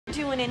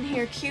Doing in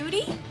here,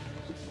 cutie?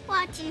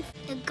 Watching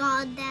the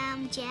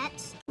goddamn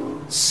Jets.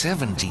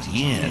 70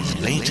 years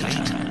later.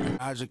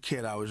 As a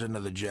kid, I was into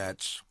the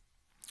Jets.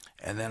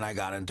 And then I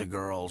got into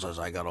girls as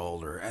I got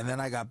older. And then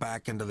I got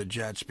back into the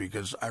Jets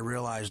because I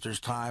realized there's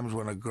times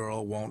when a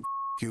girl won't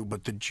you,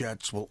 but the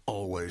Jets will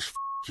always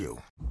you.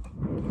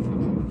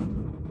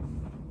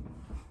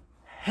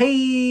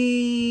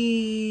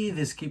 Hey,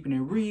 this is Keeping It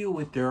Real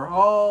with their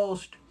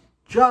host,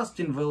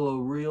 Justin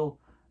Villarreal.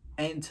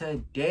 And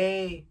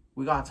today,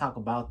 we got to talk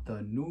about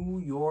the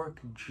New York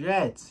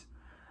Jets.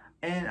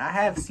 And I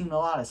have seen a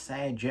lot of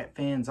sad Jet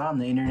fans on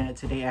the internet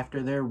today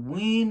after their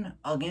win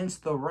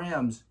against the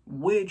Rams,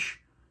 which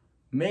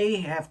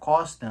may have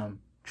cost them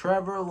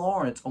Trevor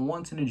Lawrence, a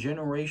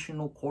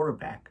once-in-a-generational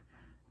quarterback.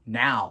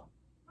 Now,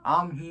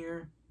 I'm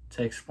here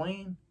to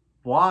explain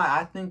why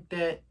I think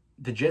that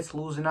the Jets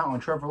losing out on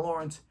Trevor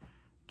Lawrence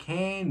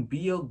can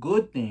be a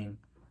good thing.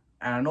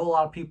 And I know a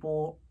lot of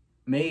people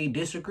may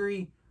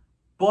disagree,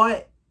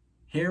 but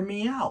hear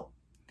me out.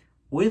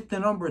 With the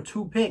number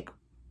 2 pick,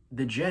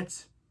 the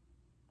Jets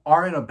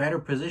are in a better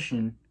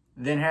position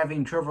than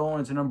having Trevor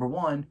Lawrence at number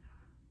 1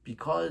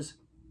 because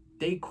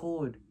they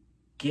could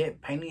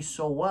get Penny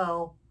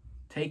Sewell,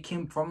 take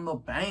him from the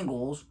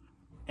Bengals,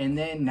 and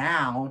then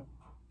now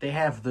they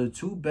have the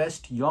 2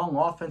 best young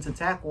offensive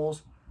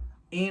tackles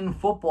in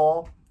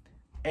football,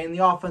 and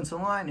the offensive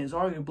line is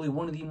arguably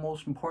one of the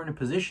most important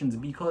positions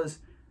because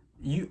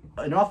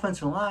an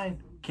offensive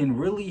line can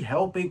really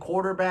help a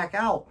quarterback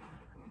out.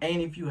 And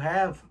if you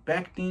have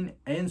Becton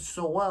and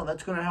Sewell,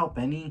 that's going to help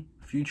any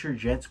future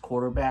Jets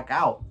quarterback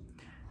out.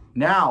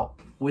 Now,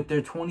 with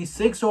their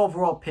 26th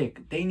overall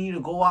pick, they need to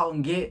go out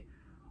and get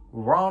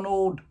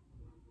Ronald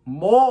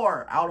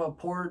Moore out of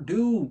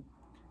Purdue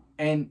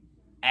and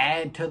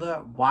add to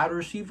the wide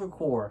receiver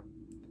core.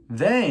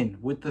 Then,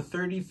 with the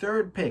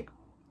 33rd pick,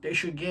 they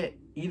should get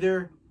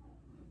either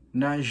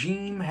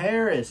Najee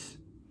Harris,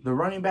 the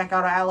running back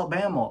out of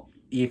Alabama.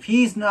 If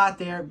he's not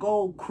there,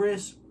 go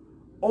Chris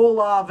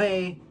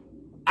Olave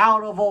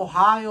out of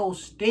Ohio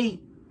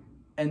State.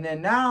 And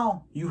then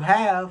now you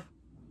have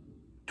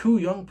 2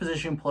 young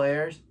position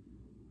players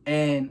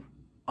and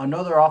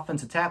another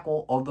offensive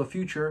tackle of the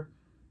future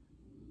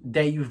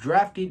that you've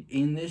drafted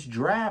in this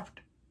draft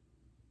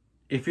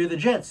if you're the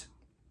Jets.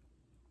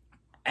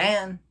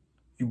 And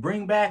you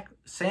bring back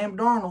Sam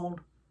Darnold,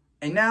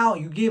 and now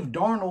you give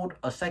Darnold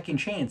a second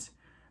chance.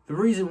 The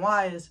reason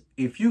why is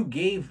if you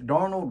gave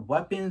Darnold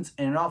weapons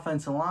and an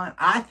offensive line,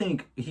 I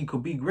think he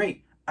could be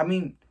great. I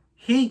mean,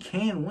 he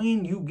can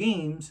win you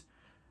games.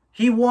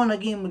 He won a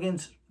game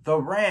against the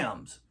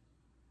Rams.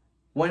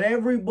 When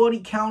everybody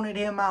counted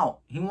him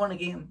out, he won a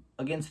game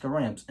against the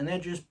Rams. And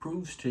that just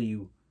proves to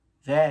you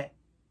that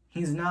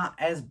he's not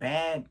as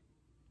bad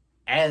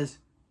as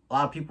a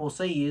lot of people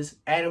say he is.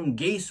 Adam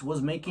Gase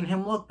was making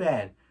him look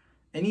bad.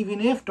 And even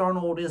if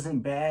Darnold isn't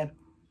bad,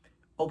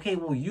 okay,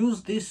 we'll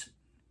use this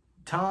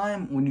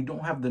time when you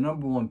don't have the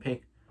number 1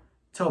 pick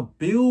to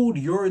build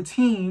your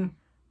team,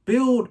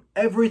 build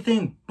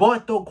everything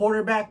but the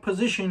quarterback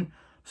position,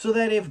 so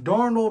that if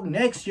Darnold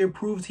next year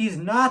proves he's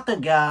not the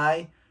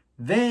guy,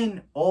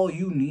 then all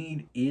you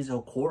need is a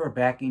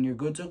quarterback and you're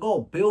good to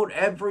go. Build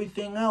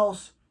everything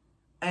else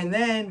and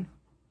then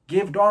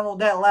give Darnold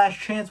that last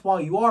chance while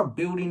you are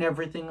building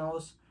everything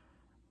else.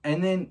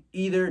 And then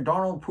either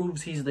Darnold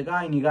proves he's the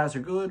guy and you guys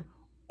are good,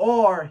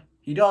 or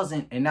he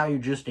doesn't and now you're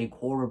just a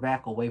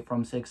quarterback away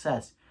from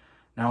success.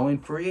 Now in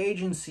free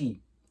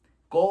agency,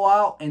 go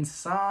out and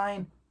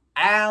sign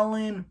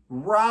Allen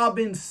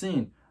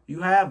Robinson.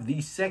 You have the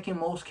 2nd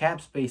most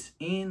cap space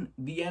in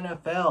the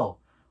NFL.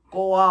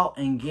 Go out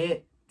and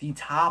get the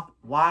top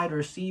wide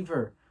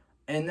receiver.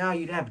 And now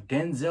you'd have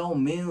Denzel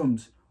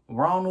Mims,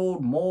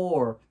 Ronald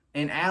Moore,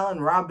 and Allen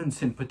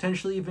Robinson,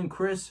 potentially even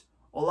Chris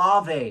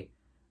Olave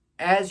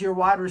as your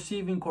wide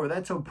receiving core.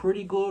 That's a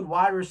pretty good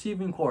wide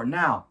receiving core.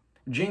 Now,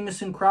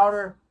 Jamison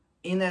Crowder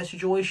in that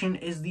situation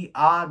is the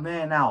odd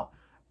man out.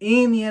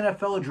 In the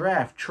NFL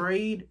draft,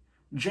 trade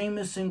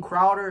Jamison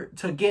Crowder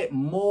to get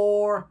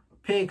more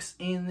picks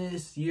in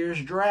this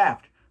year's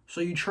draft. So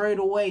you trade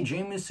away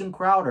Jamison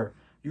Crowder.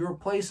 You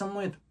replace him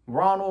with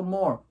Ronald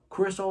Moore,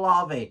 Chris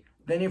Olave.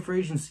 Then in free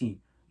agency,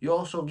 you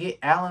also get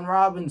Allen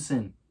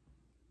Robinson.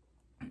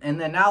 And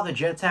then now the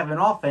Jets have an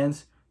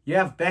offense. You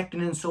have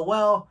Becton and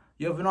Sewell.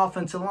 You have an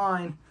offensive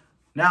line.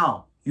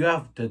 Now, you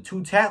have the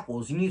 2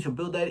 tackles. You need to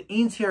build that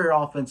interior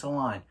offensive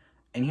line.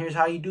 And here's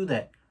how you do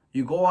that.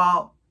 You go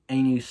out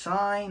and you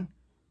sign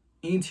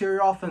interior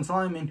offensive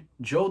lineman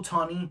Joe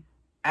Tunney,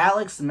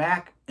 Alex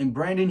Mack, and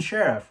Brandon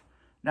Sheriff.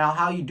 Now,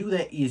 how you do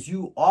that is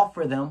you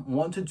offer them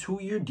 1 to 2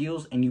 year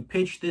deals and you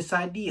pitch this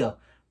idea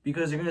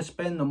because they're going to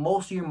spend the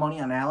most of your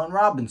money on Allen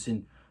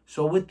Robinson.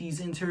 So with these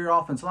interior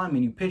offensive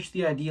linemen, you pitch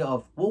the idea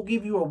of, we'll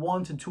give you a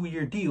 1 to 2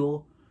 year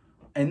deal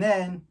and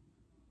then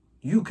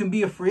you can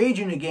be a free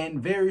agent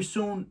again very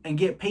soon and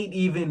get paid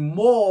even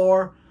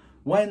more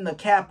when the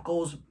cap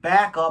goes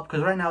back up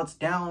because right now it's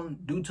down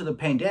due to the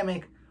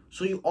pandemic.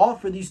 So you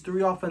offer these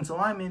 3 offensive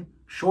linemen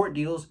short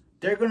deals.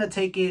 They're going to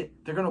take it.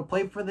 They're going to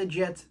play for the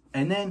Jets.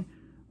 And then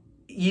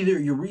either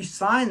you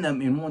re-sign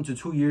them in 1 to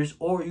 2 years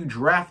or you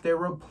draft their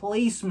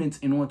replacements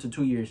in 1 to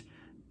 2 years.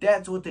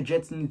 That's what the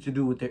Jets need to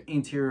do with their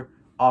interior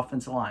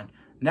offensive line.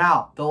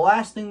 Now, the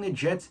last thing the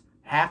Jets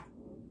have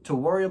to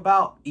worry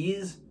about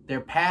is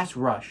their pass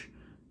rush.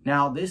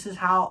 Now, this is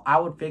how I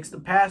would fix the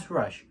pass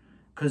rush.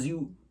 Because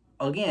you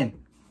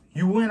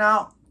went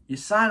out, you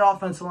signed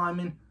offensive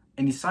linemen,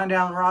 and you signed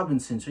Allen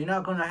Robinson. So you're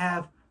not going to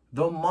have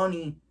the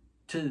money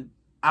to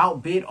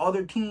outbid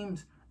other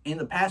teams in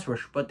the pass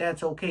rush. But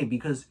that's okay,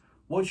 because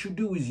what you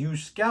do is you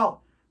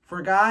scout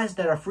for guys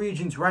that are free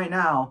agents right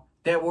now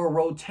that were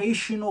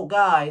rotational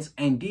guys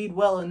and did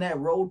well in that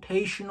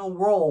rotational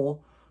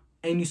role,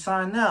 and you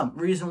sign them.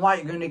 Reason why,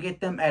 you're going to get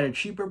them at a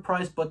cheaper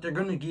price, but they're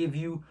going to give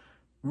you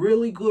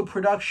really good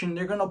production.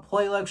 They're going to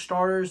play like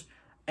starters,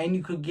 and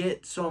you could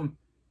get some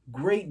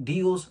great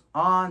deals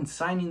on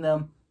signing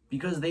them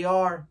because they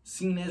are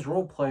seen as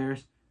role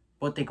players,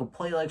 but they could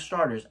play like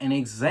starters. An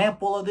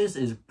example of this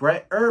is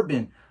Brett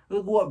Urban.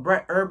 Look what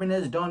Brett Urban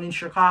has done in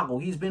Chicago.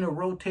 He's been a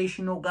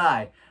rotational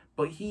guy,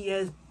 but he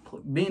has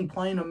been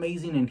playing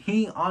amazing, and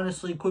he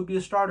honestly could be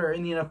a starter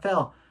in the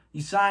NFL.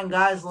 You sign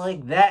guys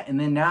like that, and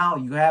then now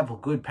you have a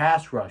good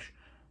pass rush.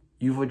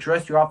 You've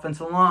addressed your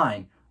offensive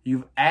line.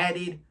 You've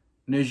added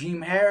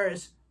Najee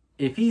Harris.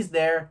 If he's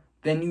there,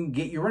 then you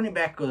get your running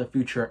back of the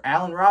future,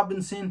 Allen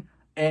Robinson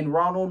and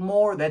Ronald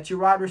Moore. That's your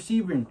wide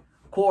receiver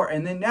core.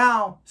 And then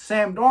now,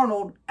 Sam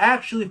Darnold,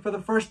 actually for the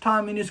first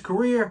time in his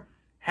career,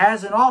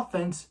 has an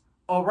offense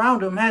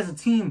around him, has a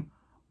team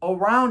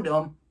around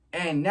him,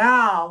 and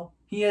now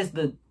he has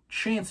the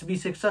chance to be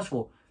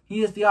successful. He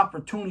has the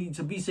opportunity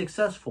to be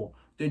successful.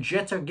 The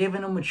Jets are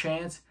giving him a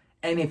chance,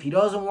 and if he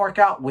doesn't work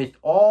out with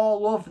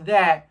all of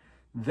that,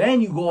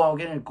 then you go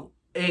out and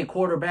get a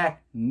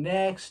quarterback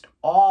next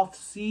off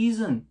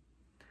season.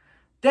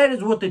 That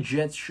is what the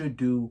Jets should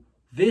do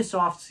this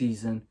off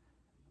season,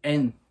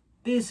 and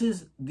this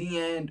is the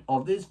end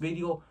of this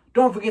video.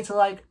 Don't forget to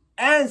like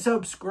and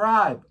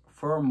subscribe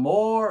for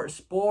more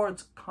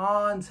sports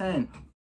content.